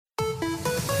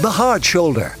The Hard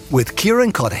Shoulder with Kieran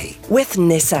with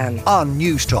Nissan on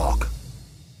News Talk.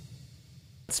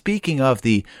 Speaking of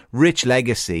the rich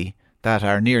legacy that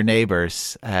our near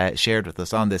neighbours shared with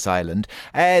us on this island,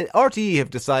 RTE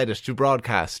have decided to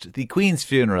broadcast the Queen's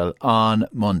funeral on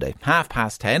Monday,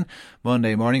 10:30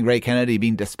 Monday morning. Ray Kennedy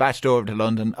being dispatched over to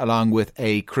London along with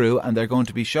a crew, and they're going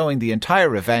to be showing the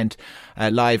entire event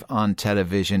live on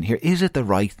television here. Is it the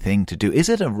right thing to do? Is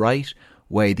it a right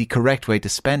way, the correct way to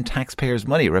spend taxpayers'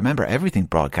 money? Remember, everything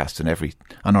broadcast on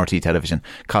RTE television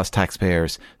costs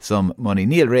taxpayers some money.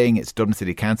 Nial Ring is Dublin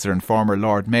City Councillor and former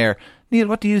Lord Mayor. Niall,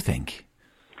 what do you think?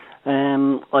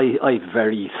 I have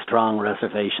very strong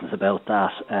reservations about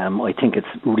that. I think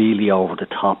it's really over the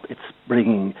top. It's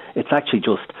actually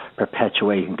just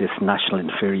perpetuating this national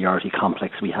inferiority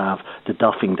complex we have, the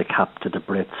doffing the cap to the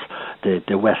Brits,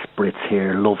 the West Brits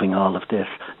here loving all of this.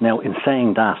 Now, in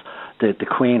saying that, the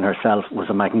Queen herself was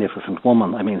a magnificent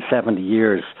woman. I mean, 70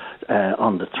 years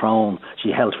on the throne. She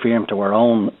held firm to her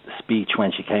own speech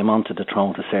when she came onto the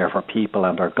throne to serve her people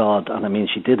and her God. And I mean,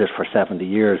 she did it for 70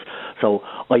 years. So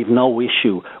I've no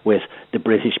issue with the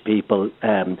British people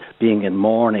being in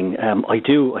mourning. I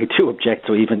do object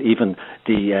to even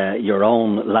the your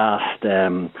own last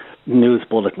news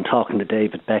bulletin talking to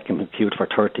David Beckham, who queued for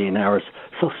 13 hours.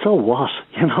 So what?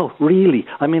 Really?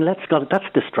 I mean, that's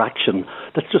distraction.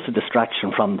 That's just a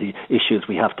distraction from the issues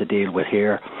we have to deal with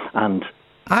here. And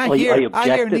I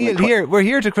hear Neil here. We're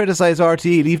here to criticise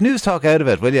RTE. Leave News Talk out of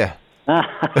it, will you?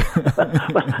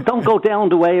 Don't go down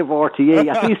the way of RTE.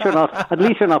 At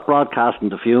least you're not broadcasting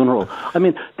the funeral. I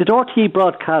mean, did RTE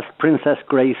broadcast Princess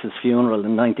Grace's funeral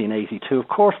in 1982? Of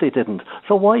course they didn't.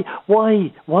 So why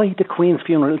the Queen's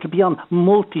funeral? It'll be on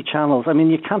multi-channels. I mean,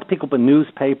 you can't pick up a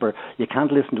newspaper, you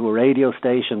can't listen to a radio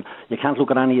station, you can't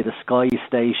look at any of the Sky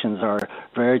stations or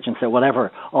Virgin or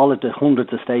whatever, all of the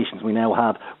hundreds of stations we now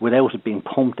have without it being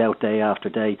pumped out day after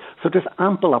day. So there's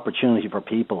ample opportunity for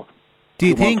people. Do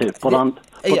you think to put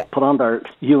on their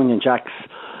Union Jack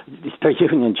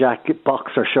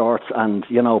boxer shorts and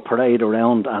parade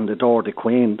around and adore the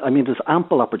Queen? I mean, there's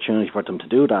ample opportunity for them to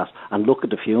do that and look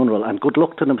at the funeral, and good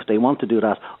luck to them if they want to do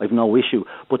that. I've no issue.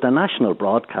 But the national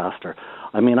broadcaster,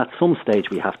 I mean, at some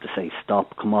stage we have to say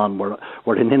stop. Come on, we're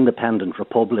an independent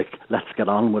republic. Let's get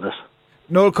on with it.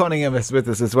 Noel Cunningham is with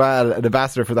us as well, an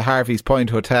ambassador for the Harvey's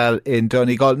Point Hotel in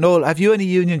Donegal. Noel, have you any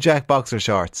Union Jack boxer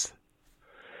shorts?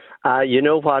 You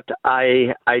know what?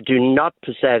 I do not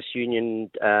possess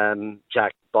Union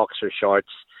Jack boxer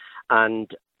shorts, and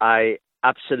I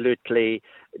absolutely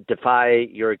defy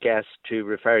your guest to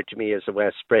refer to me as a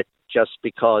West Brit just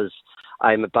because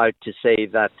I'm about to say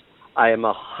that I am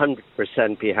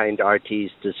 100% behind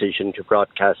RT's decision to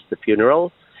broadcast the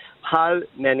funeral. How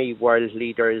many world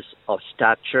leaders of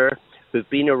stature who've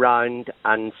been around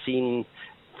and seen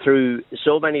through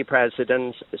so many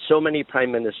presidents, so many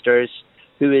prime ministers,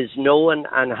 who is known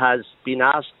and has been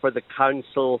asked for the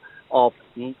counsel of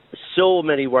so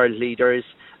many world leaders.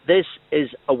 This is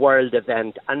a world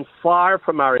event, and far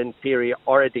from our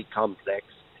inferiority complex.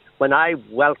 When I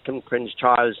welcomed Prince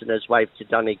Charles and his wife to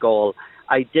Donegal,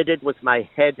 I did it with my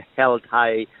head held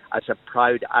high as a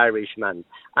proud Irishman,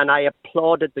 and I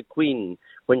applauded the Queen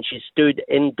when she stood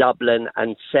in Dublin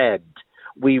and said,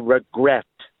 "We regret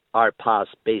our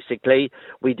past." Basically,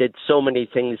 we did so many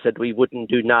things that we wouldn't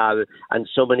do now, and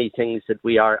so many things that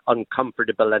we are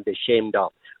uncomfortable and ashamed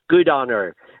of. Good on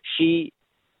her. She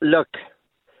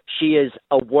is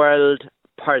a world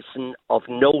person of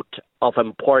note, of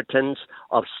importance,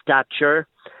 of stature,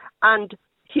 and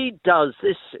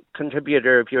this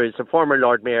contributor of yours, the former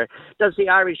Lord Mayor, does the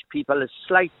Irish people a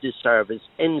slight disservice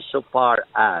insofar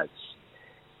as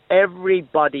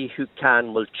everybody who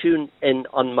can will tune in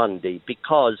on Monday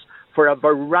because for a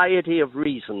variety of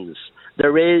reasons,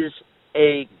 there is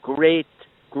a great,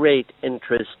 great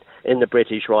interest in the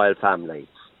British royal family.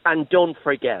 And don't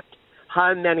forget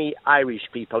how many Irish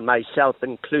people, myself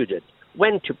included,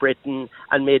 went to Britain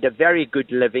and made a very good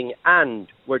living and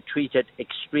were treated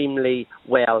extremely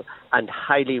well and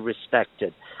highly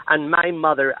respected. And my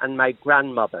mother and my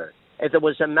grandmother, if there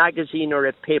was a magazine or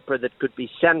a paper that could be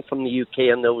sent from the UK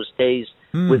in those days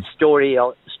with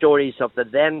stories of the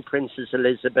then Princess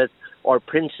Elizabeth or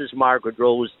Princess Margaret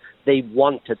Rose, they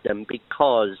wanted them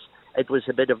because it was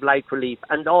a bit of light relief.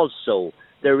 And also,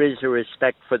 there is a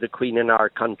respect for the Queen in our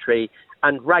country,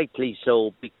 and rightly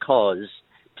so, because,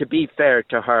 to be fair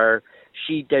to her,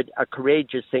 she did a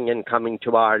courageous thing in coming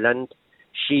to Ireland.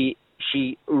 She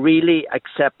really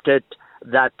accepted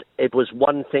that it was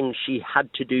one thing she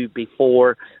had to do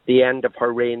before the end of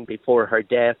her reign, before her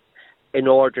death, in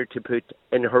order to put,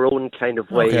 in her own kind of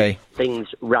way,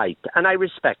 things right. And I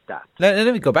respect that. Let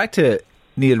me go back to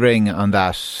Nial Ring on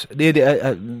that.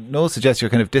 Noel suggests you're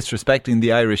kind of disrespecting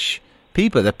the Irish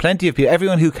people. That plenty of people,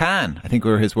 everyone who can, I think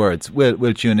were his words,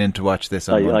 will tune in to watch this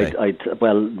on Monday.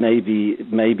 Well,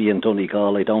 maybe in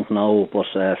Donegal, I don't know, but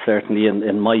certainly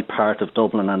in my part of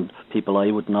Dublin, and people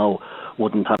I would know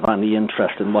wouldn't have any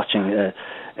interest in watching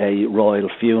a royal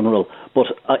funeral. But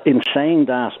in saying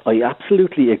that, I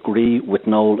absolutely agree with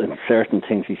Noel in certain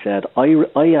things he said.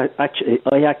 I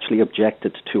actually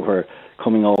objected to her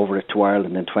coming over to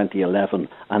Ireland in 2011,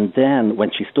 and then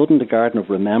when she stood in the Garden of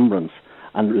Remembrance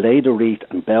and laid a wreath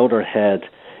and bowed her head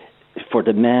for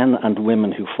the men and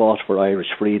women who fought for Irish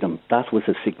freedom, that was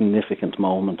a significant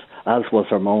moment, as was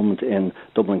her moment in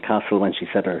Dublin Castle when she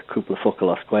said her Cúpla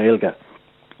Focail as Gaeilge.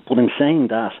 But in saying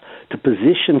that, the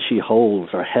position she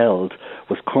holds or held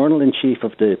was Colonel-in-Chief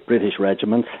of the British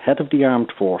regiments, head of the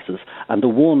armed forces, and the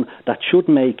one that should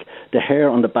make the hair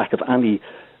on the back of any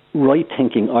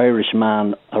right-thinking Irish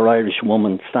man or Irish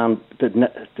woman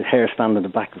the hair stand on the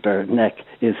back of their neck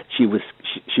is she was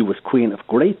Queen of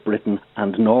Great Britain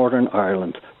and Northern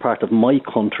Ireland, part of my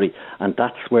country, and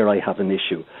that's where I have an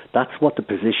issue. That's what the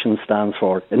position stands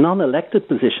for. A non-elected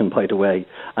position, by the way.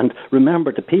 And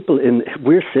remember, the people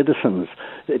we're citizens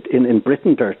in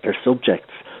Britain, they're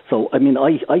subjects. So, I mean,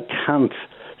 I can't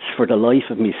for the life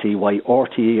of me see why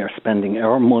RTE are spending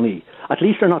our money. At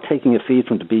least they're not taking a feed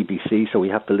from the BBC, so we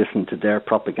have to listen to their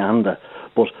propaganda.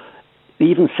 But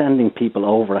even sending people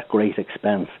over at great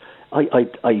expense,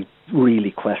 I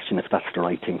really question if that's the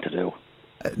right thing to do.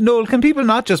 Noel, can people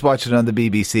not just watch it on the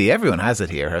BBC? Everyone has it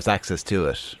here, has access to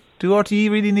it. Do RTE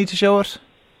really need to show it?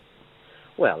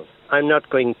 Well, I'm not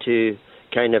going to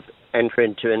kind of enter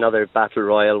into another battle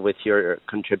royal with your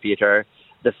contributor.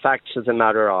 The facts of the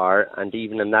matter are, and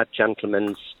even in that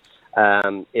gentleman's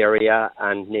area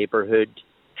and neighbourhood,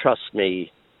 trust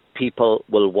me, people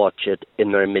will watch it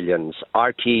in their millions.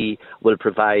 RT will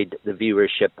provide the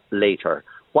viewership later.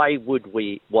 Why would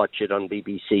we watch it on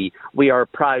BBC? We are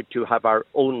proud to have our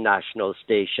own national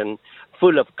station,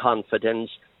 full of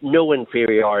confidence, no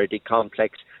inferiority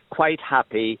complex, quite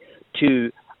happy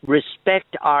to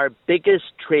respect our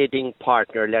biggest trading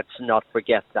partner, let's not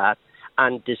forget that.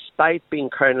 And despite being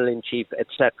Colonel-in-Chief,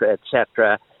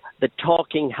 etc., the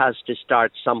talking has to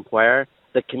start somewhere.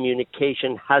 The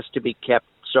communication has to be kept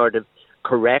sort of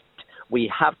correct. We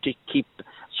have to keep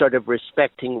sort of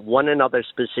respecting one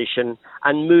another's position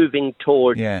and moving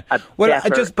toward a better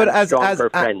and stronger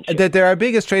friendship. They're our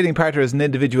biggest trading partner as an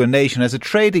individual nation. As a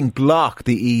trading bloc,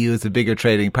 the EU is a bigger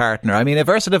trading partner. I mean, if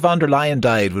Ursula von der Leyen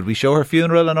died, would we show her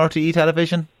funeral on RTE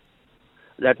television?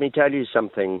 Let me tell you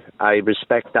something. I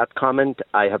respect that comment.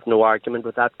 I have no argument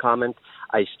with that comment.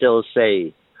 I still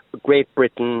say Great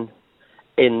Britain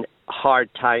in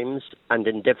hard times and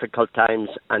in difficult times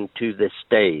and to this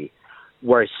day,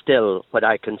 we're still what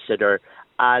I consider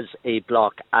as a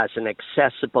bloc, as an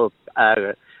accessible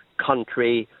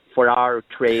country for our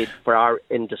trade, for our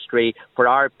industry, for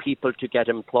our people to get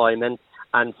employment,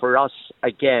 and for us,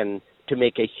 again, to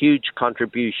make a huge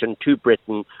contribution to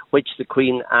Britain, which the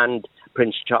Queen and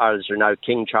Prince Charles, or now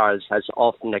King Charles, has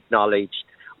often acknowledged.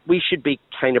 We should be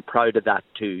kind of proud of that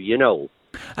too, you know.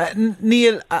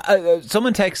 Niall,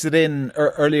 someone texted in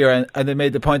earlier and they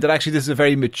made the point that actually this is a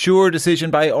very mature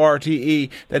decision by RTE,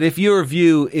 that if your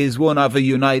view is one of a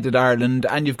united Ireland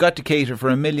and you've got to cater for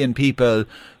 1 million people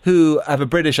who have a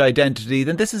British identity,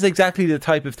 then this is exactly the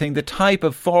type of thing, the type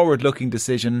of forward-looking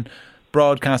decision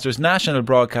broadcasters, national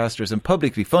broadcasters and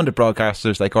publicly funded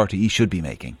broadcasters like RTE should be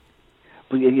making.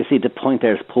 But you see, the point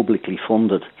there is publicly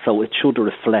funded, so it should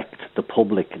reflect the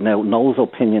public. Now, Noel's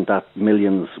opinion that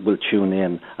millions will tune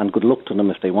in, and good luck to them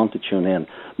if they want to tune in.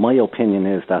 My opinion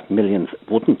is that millions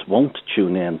won't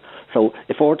tune in. So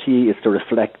if RTE is to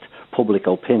reflect public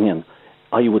opinion,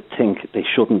 I would think they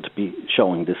shouldn't be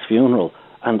showing this funeral.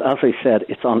 And as I said,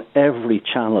 it's on every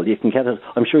channel. You can get it.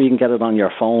 I'm sure you can get it on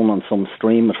your phone, on some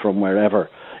stream it from wherever.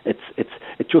 It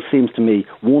just seems to me,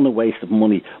 one, a waste of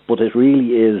money, but it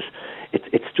really is.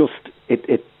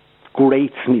 It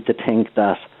grates me to think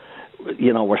that,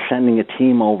 you know, we're sending a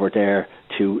team over there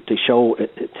to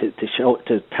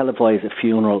televise a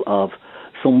funeral of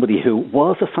somebody who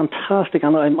was a fantastic,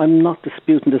 and I'm not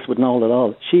disputing this with Noel at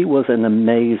all. She was an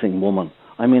amazing woman.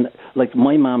 I mean, like,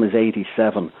 my mum is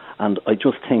 87, and I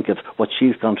just think of what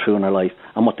she's gone through in her life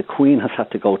and what the Queen has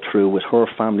had to go through with her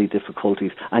family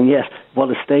difficulties, and yet what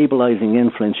a stabilising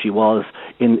influence she was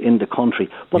in the country.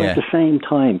 But at the same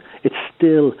time, it's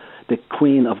still the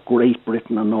Queen of Great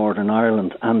Britain and Northern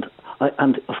Ireland, and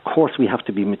of course we have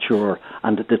to be mature,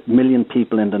 and the 1 million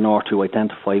people in the north who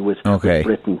identify with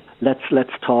Britain,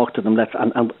 let's talk to them.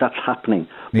 And that's happening.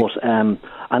 But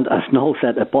and as Noel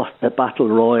said, a battle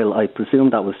royal. I presume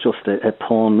that was just a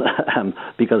pun,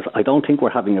 because I don't think we're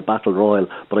having a battle royal,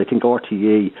 but I think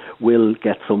RTE will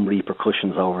get some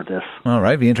repercussions over this. All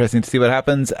right, be interesting to see what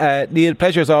happens. Niall,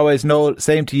 pleasure as always. Noel,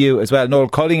 same to you as well. Noel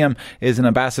Cunningham is an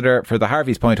ambassador for the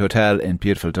Harvey's Point Hotel in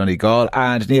beautiful Donegal,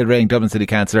 and Nial Ring, Dublin City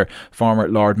Councillor, former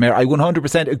Lord Mayor. I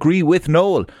 100% agree with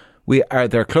Noel. We are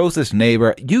their closest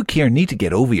neighbour. You, Kieran, need to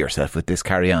get over yourself with this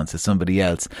carry-on, says somebody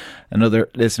else. Another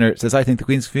listener says, I think the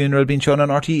Queen's funeral being shown on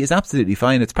RTE is absolutely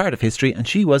fine. It's part of history, and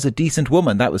she was a decent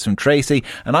woman. That was from Tracy.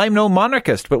 And I'm no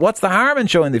monarchist, but what's the harm in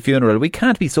showing the funeral? We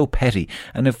can't be so petty.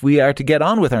 And if we are to get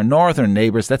on with our northern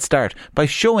neighbours, let's start by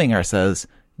showing ourselves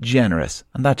generous.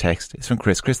 And that text is from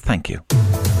Chris. Chris, thank you.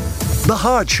 The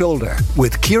Hard Shoulder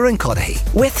with Kieran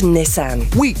Cuddihy. With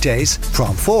Nissan. Weekdays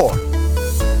from 4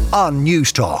 on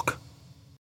News Talk.